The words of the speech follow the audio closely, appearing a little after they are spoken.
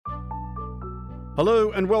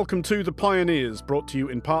Hello and welcome to The Pioneers, brought to you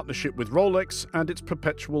in partnership with Rolex and its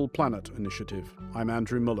Perpetual Planet initiative. I'm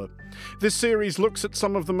Andrew Muller. This series looks at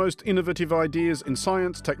some of the most innovative ideas in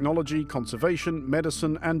science, technology, conservation,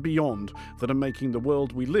 medicine and beyond that are making the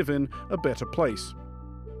world we live in a better place.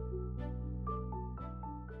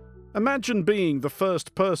 Imagine being the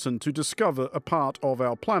first person to discover a part of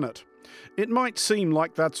our planet. It might seem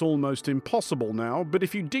like that's almost impossible now, but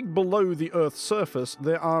if you dig below the Earth's surface,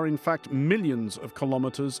 there are in fact millions of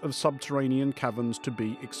kilometres of subterranean caverns to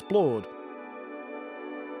be explored.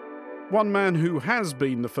 One man who has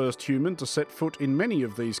been the first human to set foot in many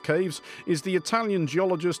of these caves is the Italian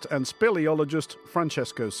geologist and speleologist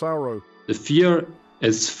Francesco Sauro. The fear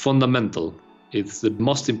is fundamental. It's the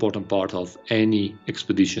most important part of any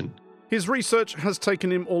expedition. His research has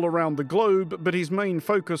taken him all around the globe, but his main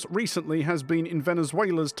focus recently has been in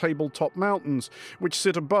Venezuela's tabletop mountains, which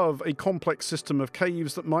sit above a complex system of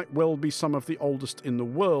caves that might well be some of the oldest in the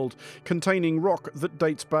world, containing rock that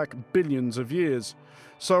dates back billions of years.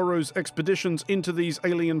 Sauro's expeditions into these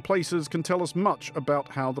alien places can tell us much about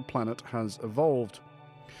how the planet has evolved.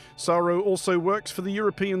 Sauro also works for the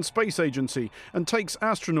European Space Agency and takes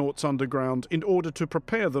astronauts underground in order to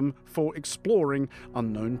prepare them for exploring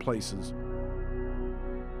unknown places.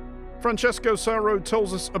 Francesco Sauro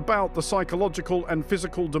tells us about the psychological and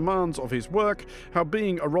physical demands of his work, how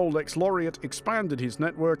being a Rolex laureate expanded his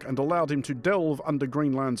network and allowed him to delve under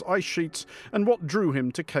Greenland's ice sheets, and what drew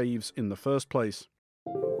him to caves in the first place.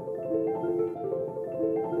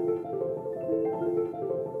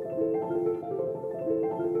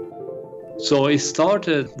 So it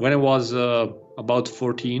started when I was about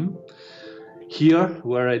 14, here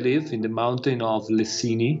where I live in the mountain of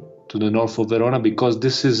Lessini to the north of Verona, because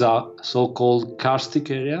this is a so-called karstic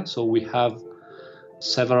area. So we have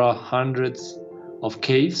several hundreds of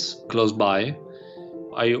caves close by.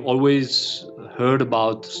 I always heard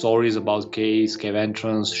about stories about caves, cave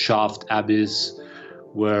entrance, shaft, abyss,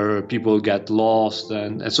 where people get lost,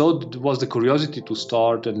 and so it was the curiosity to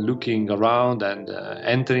start and looking around and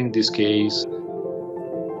entering these caves.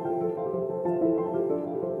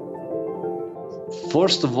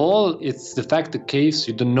 First of all, it's the fact that caves,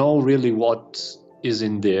 you don't know really what is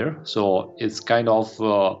in there, so it's kind of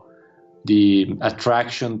the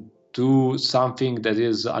attraction to something that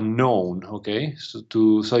is unknown. Okay, so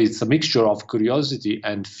it's a mixture of curiosity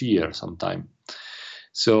and fear sometimes.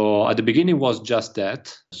 So at the beginning was just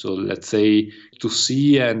that. So let's say to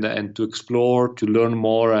see and to explore, to learn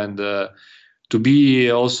more, and to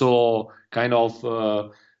be also kind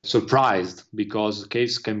of surprised, because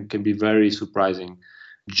caves can be very surprising.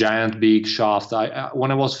 Giant big shaft.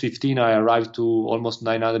 When I was 15, I arrived to almost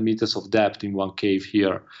 900 meters of depth in one cave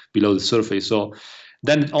here below the surface. So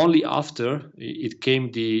then only after it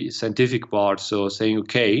came the scientific part. So saying,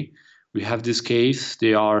 okay, we have these caves,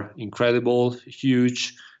 they are incredible,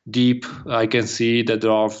 huge, deep. I can see that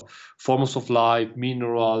there are forms of life,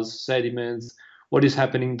 minerals, sediments, what is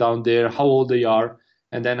happening down there, how old they are.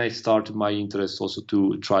 And then I started my interest also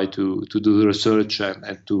to try to do the research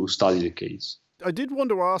and to study the caves. I did want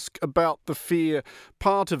to ask about the fear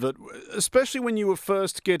part of it, especially when you were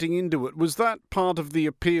first getting into it. Was that part of the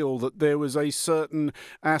appeal, that there was a certain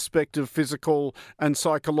aspect of physical and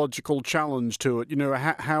psychological challenge to it? You know,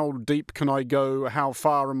 how deep can I go? How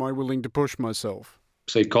far am I willing to push myself?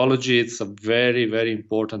 Psychology, it's a very, very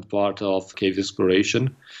important part of cave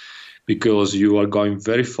exploration, because you are going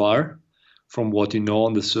very far from what you know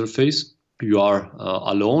on the surface. You are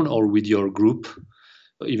alone or with your group.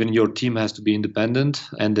 Even your team has to be independent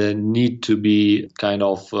and need to be kind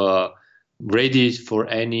of ready for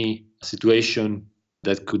any situation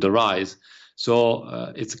that could arise.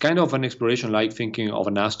 So it's kind of an exploration, like thinking of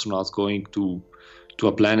an astronaut going to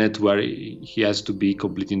a planet where he has to be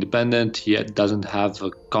completely independent. He doesn't have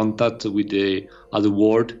a contact with the other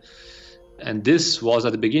world. And this was,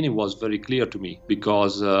 at the beginning, was very clear to me,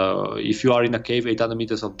 because if you are in a cave 800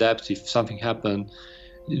 meters of depth, if something happened,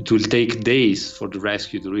 it will take days for the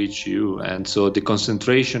rescue to reach you. And so the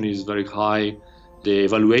concentration is very high. The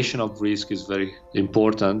evaluation of risk is very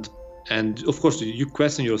important. And of course, you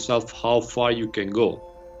question yourself how far you can go,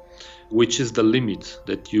 which is the limit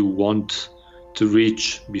that you want to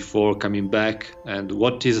reach before coming back, and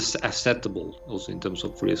what is acceptable also in terms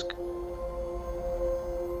of risk.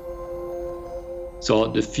 So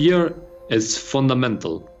the fear is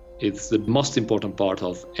fundamental. It's the most important part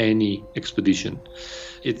of any expedition.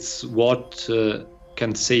 It's what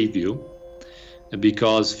can save you,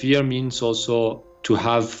 because fear means also to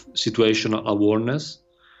have situational awareness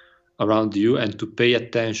around you and to pay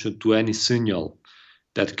attention to any signal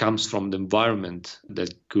that comes from the environment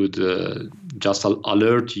that could just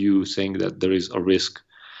alert you, saying that there is a risk.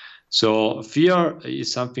 So fear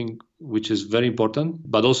is something which is very important,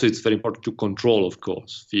 but also it's very important to control, of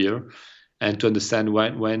course, fear, and to understand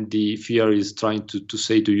when the fear is trying to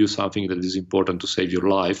say to you something that is important to save your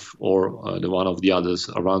life or the one of the others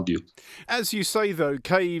around you. As you say, though,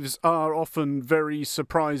 caves are often very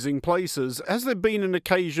surprising places. Has there been an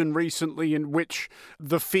occasion recently in which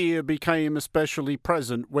the fear became especially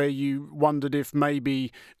present, where you wondered if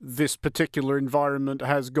maybe this particular environment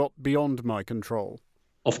has got beyond my control?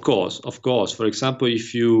 Of course. For example,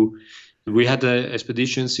 we had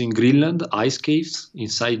expeditions in Greenland, ice caves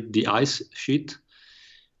inside the ice sheet.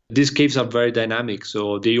 These caves are very dynamic,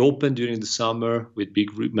 so they open during the summer with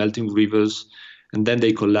big melting rivers, and then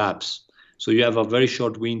they collapse. So you have a very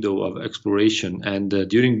short window of exploration, and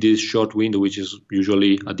during this short window, which is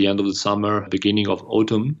usually at the end of the summer, beginning of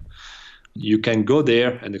autumn, you can go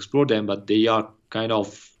there and explore them, but they are kind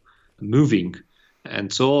of moving.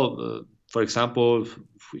 And so, for example,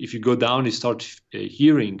 if you go down, you start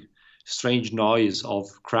hearing strange noise of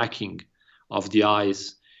cracking of the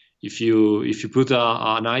ice. If you put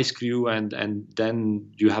an ice screw and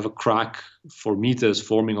then you have a crack for meters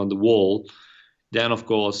forming on the wall, then of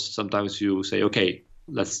course sometimes you say, okay,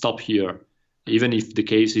 let's stop here. Even if the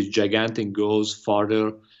cave is gigantic, goes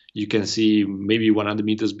farther, you can see maybe 100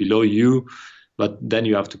 meters below you, but then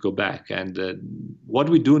you have to go back. And what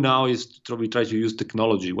we do now is we try to use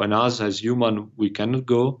technology. When us as human, we cannot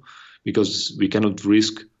go because we cannot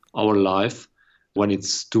risk our life when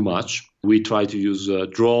it's too much. We try to use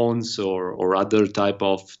drones or other type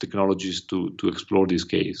of technologies to explore these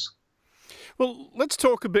caves. Well, let's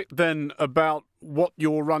talk a bit then about what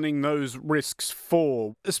you're running those risks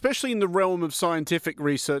for, especially in the realm of scientific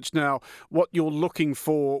research now, what you're looking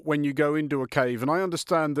for when you go into a cave. And I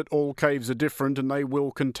understand that all caves are different and they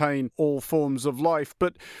will contain all forms of life,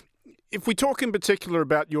 but if we talk in particular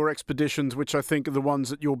about your expeditions, which I think are the ones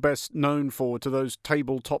that you're best known for, to those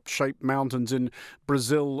tabletop-shaped mountains in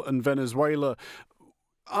Brazil and Venezuela,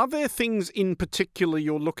 are there things in particular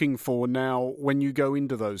you're looking for now when you go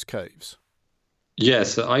into those caves?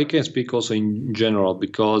 Yes, I can speak also in general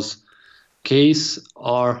because caves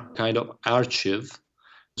are kind of archive,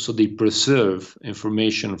 so they preserve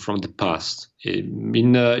information from the past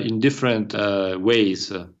in different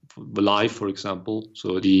ways. Life, for example,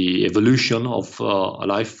 so the evolution of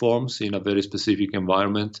life forms in a very specific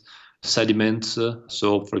environment, sediments,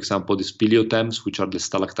 so for example the speleothems, which are the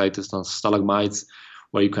stalactites and stalagmites,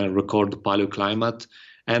 where you can record the paleoclimate,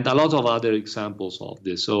 and a lot of other examples of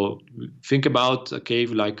this. So think about a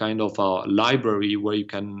cave like kind of a library where you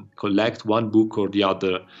can collect one book or the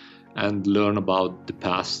other and learn about the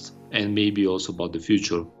past and maybe also about the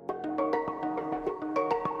future.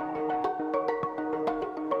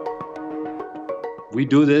 We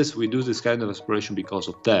do this kind of exploration because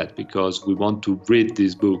of that, because we want to read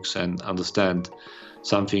these books and understand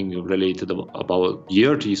something related about the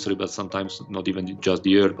Earth history, but sometimes not even just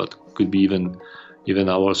the Earth, but could be even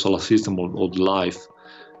our solar system or the life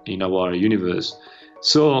in our universe.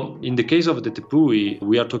 So in the case of the Tepui,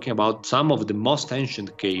 we are talking about some of the most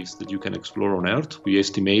ancient caves that you can explore on Earth. We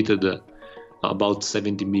estimated about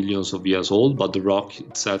 70 millions of years old, but the rock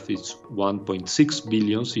itself is 1.6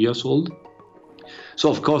 billion years old. So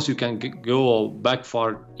of course you can go back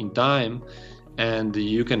far in time and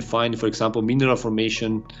you can find, for example, mineral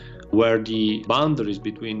formation where the boundaries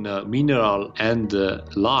between mineral and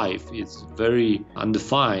life is very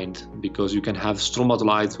undefined, because you can have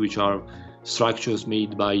stromatolites, which are structures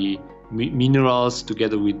made by minerals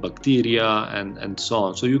together with bacteria and so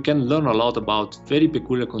on. So you can learn a lot about very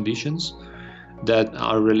peculiar conditions that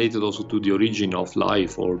are related also to the origin of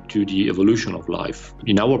life or to the evolution of life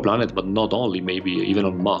in our planet, but not only, maybe even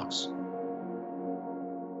on Mars.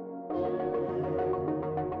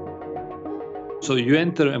 So you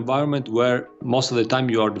enter an environment where most of the time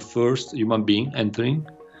you are the first human being entering.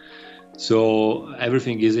 So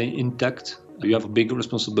everything is intact. You have a big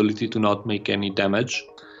responsibility to not make any damage.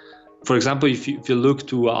 For example, if you look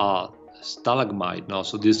to a stalagmite now,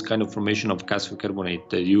 so this kind of formation of calcium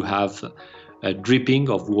carbonate, you have a dripping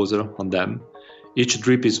of water on them. Each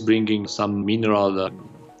drip is bringing some mineral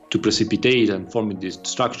to precipitate and forming this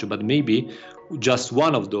structure, but maybe just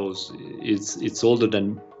one of those it's older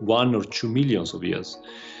than 1 or 2 millions of years.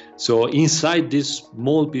 So inside this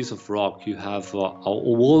small piece of rock, you have a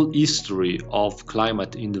whole history of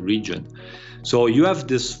climate in the region. So you have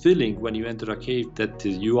this feeling when you enter a cave that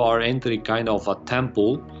you are entering kind of a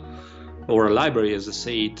temple or a library, as I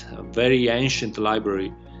said, a very ancient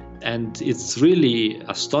library. And it's really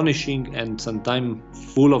astonishing and sometimes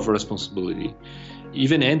full of responsibility.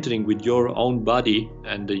 even entering with your own body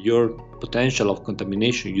and your potential of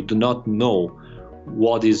contamination, you do not know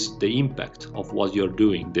what is the impact of what you're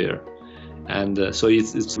doing there. And so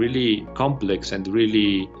it's really complex and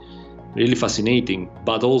really fascinating,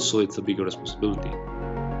 but also it's a bigger responsibility.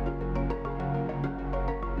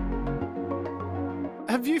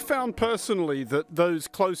 Have you found personally that those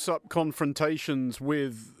close-up confrontations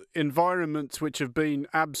with environments which have been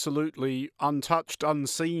absolutely untouched,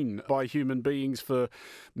 unseen by human beings for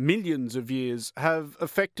millions of years have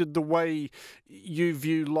affected the way you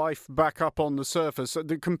view life back up on the surface?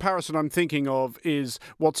 The comparison I'm thinking of is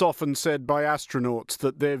what's often said by astronauts,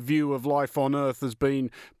 that their view of life on Earth has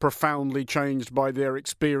been profoundly changed by their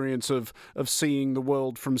experience of seeing the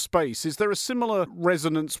world from space. Is there a similar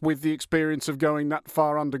resonance with the experience of going that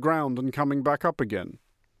far underground and coming back up again?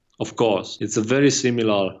 Of course, it's a very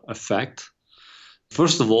similar effect.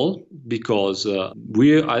 First of all, because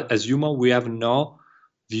we, as humans, we have no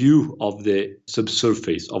view of the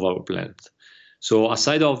subsurface of our planet. So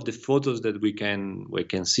aside of the photos that we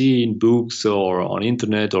can see in books or on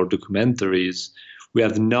internet or documentaries, we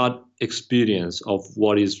have not experience of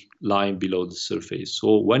what is lying below the surface.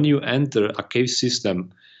 So when you enter a cave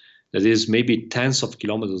system that is maybe tens of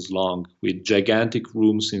kilometers long with gigantic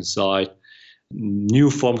rooms inside, new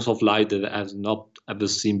forms of light that I have not ever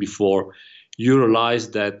seen before, you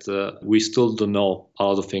realize that we still don't know a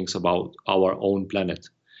lot of things about our own planet.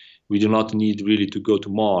 We do not need really to go to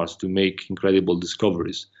Mars to make incredible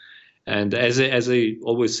discoveries. And as I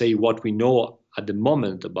always say, what we know at the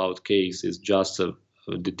moment about caves is just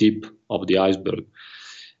the tip of the iceberg.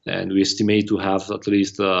 And we estimate to have at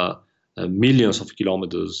least millions of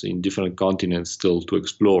kilometers in different continents still to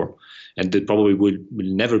explore, and that probably will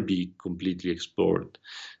never be completely explored.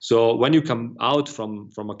 So when you come out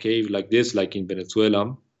from a cave like this, like in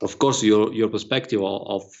Venezuela, of course your perspective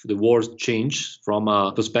of the world change from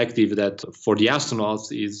a perspective that for the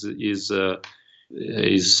astronauts is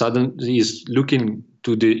looking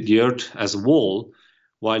to the Earth as a wall,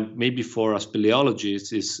 while maybe for us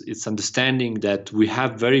speleologists it's understanding that we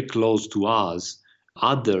have very close to us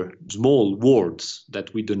other small worlds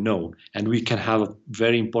that we don't know, and we can have a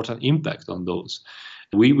very important impact on those.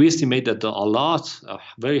 We estimate that a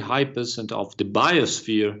very high percent of the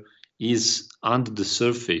biosphere is under the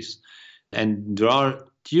surface, and there are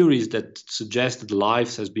theories that suggest that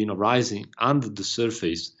life has been arising under the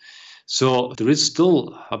surface. So there is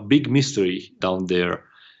still a big mystery down there.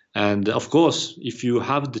 And of course, if you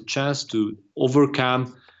have the chance to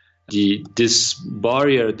overcome this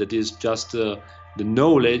barrier that is just the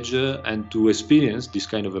knowledge and to experience this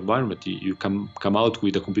kind of environment, you can come out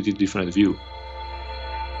with a completely different view.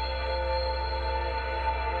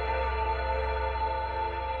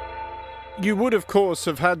 You would, of course,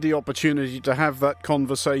 have had the opportunity to have that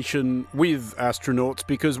conversation with astronauts,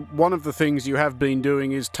 because one of the things you have been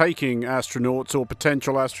doing is taking astronauts or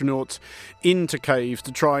potential astronauts into caves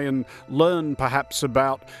to try and learn perhaps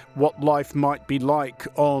about what life might be like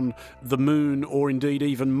on the Moon or indeed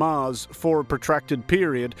even Mars for a protracted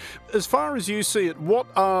period. As far as you see it, what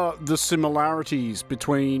are the similarities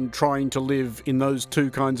between trying to live in those two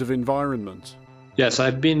kinds of environments? Yes,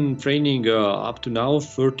 I've been training up to now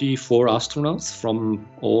 34 astronauts from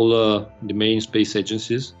all the main space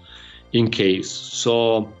agencies in caves.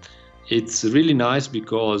 So it's really nice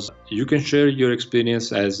because you can share your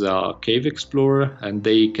experience as a cave explorer, and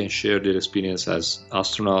they can share their experience as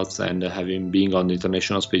astronauts and being on the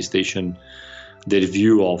International Space Station, their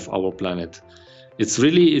view of our planet. It's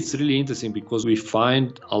really interesting because we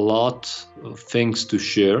find a lot of things to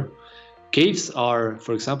share. Caves are,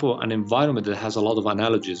 for example, an environment that has a lot of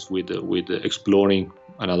analogies with exploring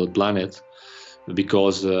another planet,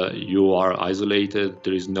 because you are isolated,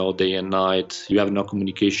 there is no day and night, you have no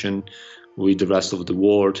communication with the rest of the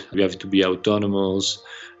world, you have to be autonomous,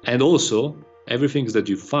 and also everything that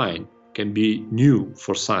you find can be new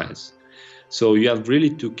for science. So you have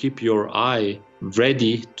really to keep your eye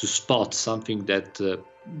ready to spot something that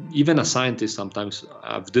even a scientist sometimes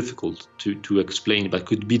have difficult to explain, but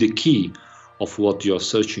could be the key of what you're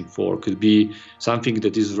searching for, could be something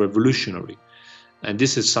that is revolutionary. And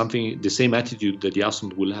this is something, the same attitude that the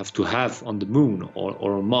astronaut will have to have on the Moon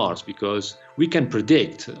or on Mars, because we can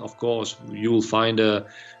predict, of course, you will find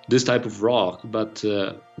this type of rock, but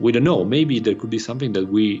we don't know. Maybe there could be something that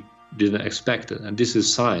we didn't expect. And this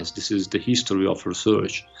is science, this is the history of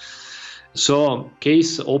research. So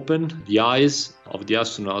caves open the eyes of the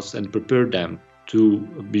astronauts and prepare them to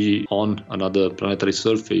be on another planetary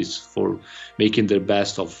surface for making their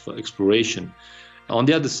best of exploration. On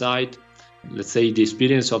the other side, let's say the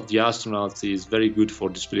experience of the astronauts is very good for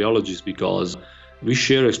the speleologists because we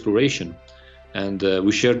share exploration. And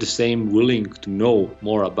we share the same willing to know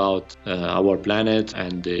more about our planet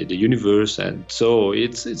and the universe. And so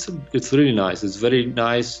it's really nice. It's very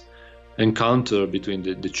nice encounter between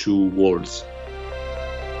the two worlds.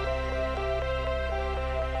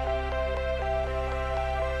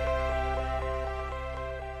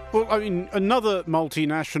 Well, I mean, another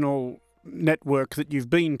multinational network that you've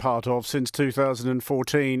been part of since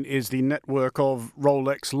 2014 is the network of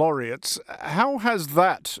Rolex laureates. How has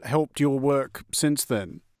that helped your work since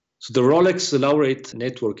then? So the Rolex Laureate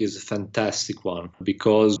Network is a fantastic one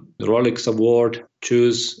because the Rolex Award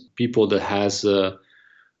chooses people that has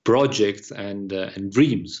projects and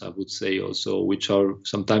dreams, I would say also, which are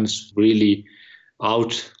sometimes really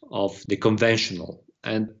out of the conventional.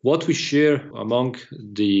 And what we share among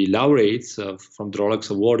the laureates from the Rolex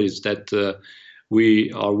Award is that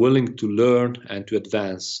we are willing to learn and to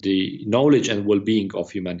advance the knowledge and well-being of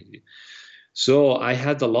humanity. So I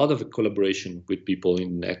had a lot of collaboration with people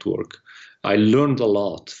in the network. I learned a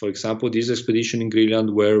lot. For example, this expedition in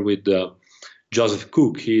Greenland were with Joseph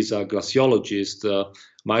Cook. He's a glaciologist,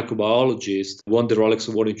 microbiologist, won the Rolex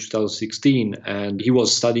Award in 2016, and he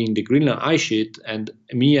was studying the Greenland ice sheet. And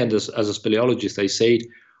me, and as a speleologist, I said,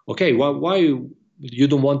 okay, why you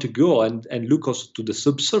don't want to go and look also to the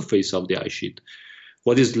subsurface of the ice sheet?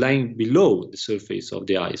 What is lying below the surface of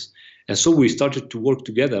the ice? And so we started to work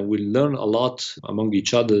together, and we learned a lot among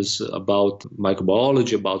each other about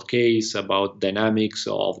microbiology, about caves, about dynamics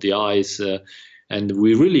of the ice, and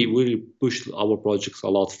we really pushed our projects a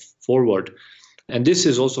lot forward. And this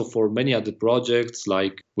is also for many other projects,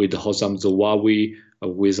 like with Hossam Zawawi,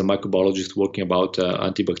 who is a microbiologist working about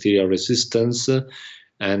antibacterial resistance.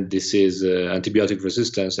 And this is antibiotic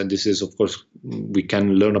resistance. And this is, of course, we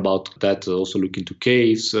can learn about that, also look into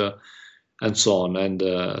caves and so on. And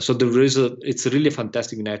so it's really a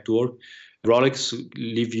fantastic network. Rolex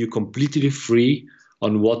leave you completely free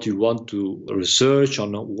on what you want to research,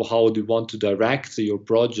 on how you want to direct your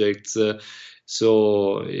projects.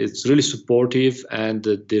 So it's really supportive, and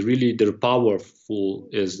they're powerful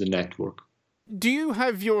is the network. Do you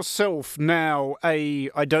have yourself now I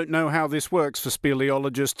don't know how this works for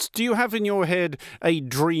speleologists, do you have in your head a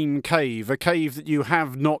dream cave, a cave that you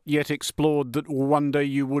have not yet explored that one day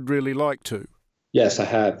you would really like to? Yes, I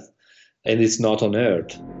have. And it's not on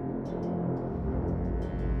Earth.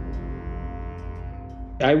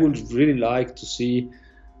 I would really like to see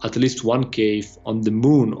at least one cave on the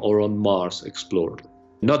Moon or on Mars explored.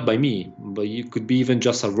 Not by me, but it could be even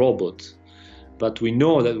just a robot. But we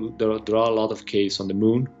know that there are a lot of caves on the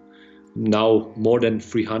Moon. Now more than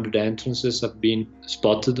 300 entrances have been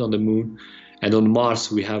spotted on the Moon. And on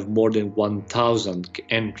Mars we have more than 1,000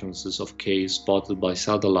 entrances of caves spotted by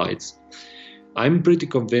satellites. I'm pretty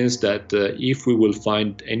convinced that if we will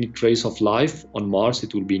find any trace of life on Mars,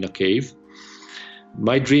 it will be in a cave.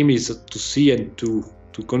 My dream is to see and to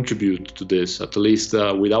contribute to this, at least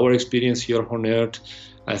with our experience here on Earth.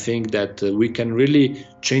 I think that we can really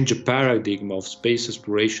change a paradigm of space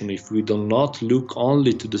exploration if we do not look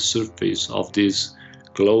only to the surface of these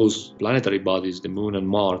close planetary bodies, the Moon and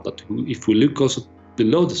Mars, but if we look also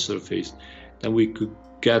below the surface, then we could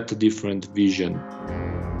get a different vision.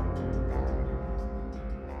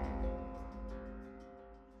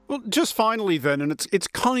 Well, just finally then, and it's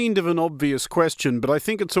kind of an obvious question, but I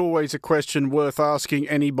think it's always a question worth asking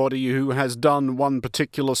anybody who has done one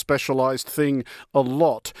particular specialised thing a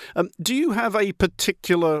lot. Do you have a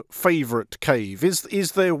particular favourite cave?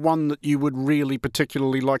 Is there one that you would really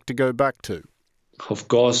particularly like to go back to? Of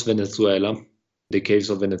course, Venezuela. The caves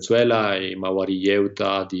of Venezuela, Mawari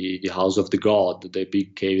Yeuta, the House of the God, the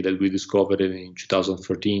big cave that we discovered in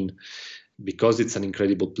 2013. Because it's an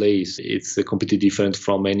incredible place. It's completely different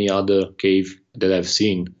from any other cave that I've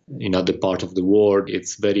seen in other parts of the world.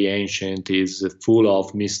 It's very ancient. It's full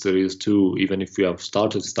of mysteries too, even if we have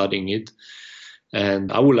started studying it.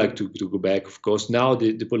 And I would like to go back. Of course, now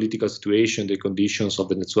the political situation, the conditions of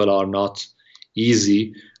Venezuela are not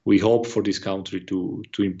easy. We hope for this country to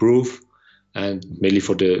improve, and mainly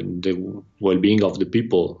for the well-being of the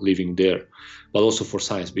people living there, but also for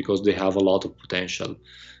science, because they have a lot of potential.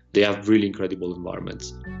 They have really incredible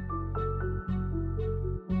environments.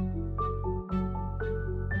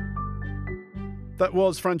 That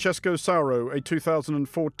was Francesco Sauro, a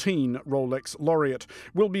 2014 Rolex laureate.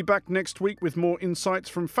 We'll be back next week with more insights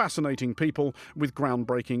from fascinating people with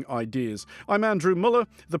groundbreaking ideas. I'm Andrew Muller.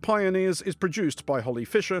 The Pioneers is produced by Holly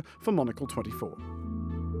Fisher for Monocle 24.